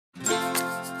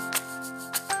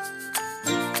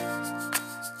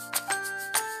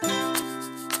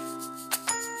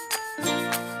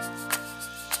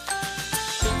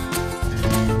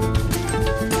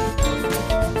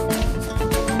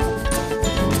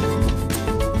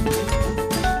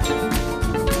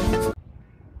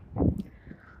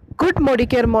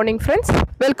Modicare morning friends,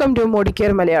 welcome to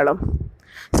Modicare Malayalam.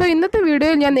 So in this video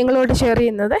ഞാൻ നിങ്ങളോട് share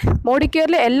ചെയ്യുന്നത്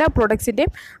Modicareലെ എല്ലാ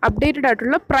പ്രൊഡക്ട്സിന്റെയും അപ്ഡേറ്റഡ്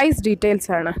ആയിട്ടുള്ള പ്രൈസ് ഡീറ്റെയിൽസ്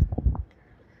ആണ്.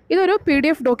 ഇതൊരു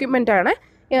PDF ഡോക്യുമെന്റ് ആണ്.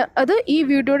 അത് ഈ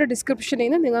വീഡിയോയുടെ ഡിസ്ക്രിപ്ഷനിൽ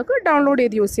നിന്ന് നിങ്ങൾക്ക് ഡൗൺലോഡ്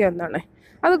ചെയ്ത് യൂസ് ചെയ്യാവുന്നതാണ്.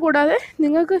 അതുകൂടാതെ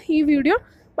നിങ്ങൾക്ക് ഈ വീഡിയോ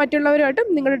മറ്റുള്ളവരുമായിട്ട്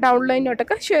നിങ്ങളുടെ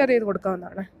ഡൗൺലൈനിലോട്ടൊക്കെ ഷെയർ ചെയ്ത്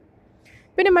കൊടുക്കാവുന്നതാണ്.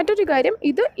 പിന്നെ മറ്റൊരു കാര്യം,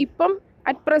 ഇത് ഇപ്പം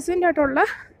അറ്റ് പ്രസന്റ് ആയിട്ടുള്ള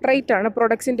റേറ്റ് ആണ്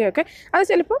പ്രൊഡക്ട്സിൻ്റെയൊക്കെ. അത്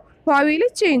ചിലപ്പോൾ ഭാവിയിൽ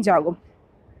ചേഞ്ച് ആകും.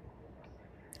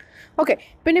 ഓക്കെ,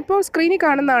 പിന്നെ ഇപ്പോൾ സ്ക്രീനിൽ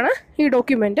കാണുന്നതാണ് ഈ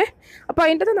ഡോക്യുമെൻറ്റ്. അപ്പോൾ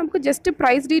അതിൻ്റെ അകത്ത് നമുക്ക് ജസ്റ്റ്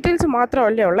പ്രൈസ് ഡീറ്റെയിൽസ്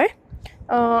മാത്രമല്ലേ ഉള്ളേ.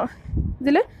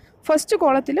 ഇതിൽ ഫസ്റ്റ്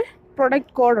കോളത്തിൽ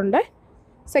പ്രൊഡക്റ്റ് കോഡുണ്ട്,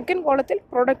 സെക്കൻഡ് കോളത്തിൽ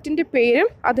പ്രൊഡക്റ്റിൻ്റെ പേരും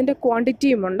അതിൻ്റെ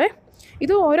ക്വാണ്ടിറ്റിയും ഉണ്ട്.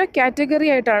 ഇത് ഓരോ കാറ്റഗറി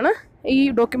ആയിട്ടാണ് ഈ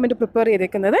ഡോക്യുമെൻറ്റ് പ്രിപ്പയർ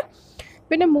ചെയ്തേക്കുന്നത്.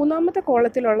 പിന്നെ മൂന്നാമത്തെ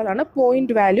കോളത്തിലുള്ളതാണ്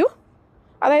പോയിൻ്റ് വാല്യൂ,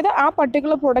 അതായത് ആ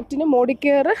പർട്ടിക്കുലർ പ്രൊഡക്റ്റിന്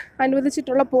മോഡിക്കെയർ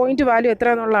അനുവദിച്ചിട്ടുള്ള പോയിൻ്റ് വാല്യൂ എത്ര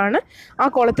എന്നുള്ളതാണ് ആ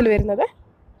കോളത്തിൽ വരുന്നത്.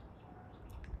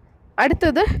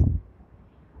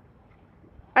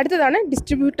 അടുത്തതാണ്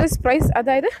ഡിസ്ട്രിബ്യൂട്ടേഴ്സ് പ്രൈസ്,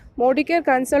 അതായത് മോഡിക്കെയർ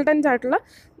കൺസൾട്ടൻ്റ്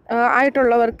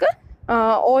ആയിട്ടുള്ളവർക്ക്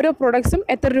ഓരോ പ്രൊഡക്ട്സും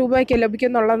എത്ര രൂപയ്ക്ക്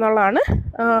ലഭിക്കുന്നുള്ളതാണ്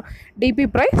DP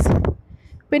പ്രൈസ്.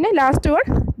 പിന്നെ last one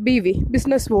BV,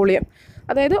 business volume,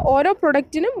 അതായത് ഓരോ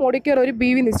പ്രൊഡക്റ്റിനും മോഡിക്കെയർ ഒരു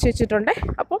BV നിശ്ചയിച്ചിട്ടുണ്ട്.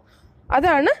 അപ്പോൾ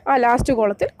അതാണ് ആ ലാസ്റ്റ്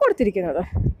കോളത്തിൽ കൊടുത്തിരിക്കുന്നത്.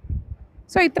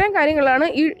 സോ ഇത്രയും കാര്യങ്ങളാണ്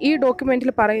ഈ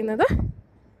ഡോക്യുമെൻറ്റിൽ പറയുന്നത്.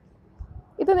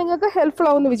 ഇത് നിങ്ങൾക്ക് ഹെൽപ്ഫുൾ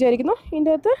ആവുമെന്ന് വിചാരിക്കുന്നു.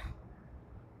 ഇതിൻ്റെ അകത്ത്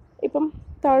ഇപ്പം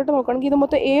താഴോട്ട് നോക്കുകയാണെങ്കിൽ ഇത്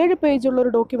മൊത്തം 7 പേജുള്ളൊരു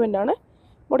ഡോക്യുമെൻ്റാണ്.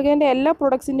 മോഡിക്കെയറിൻ്റെ എല്ലാ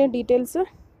പ്രൊഡക്ട്സിൻ്റെയും ഡീറ്റെയിൽസ്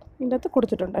ഇതിൻ്റെ അകത്ത്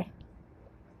കൊടുത്തിട്ടുണ്ട്.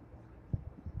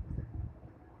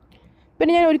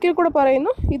 പിന്നെ ഞാൻ ഒരിക്കൽ കൂടെ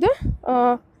പറയുന്നു, ഇത്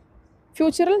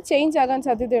ഫ്യൂച്ചറിൽ ചേഞ്ച് ആകാൻ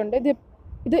സാധ്യതയുണ്ട്.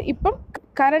 ഇത് ഇപ്പം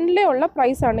കറൻ്റിലേ ഉള്ള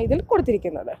പ്രൈസാണ് ഇതിൽ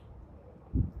കൊടുത്തിരിക്കുന്നത്.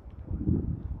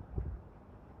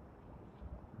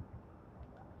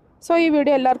 സോ ഈ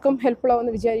വീഡിയോ എല്ലാവർക്കും ഹെൽപ്ഫുൾ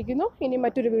ആവുമെന്ന് വിചാരിക്കുന്നു. ഇനി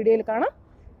മറ്റൊരു വീഡിയോയിൽ കാണാം.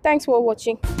 Thanks for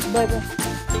watching. Bye bye.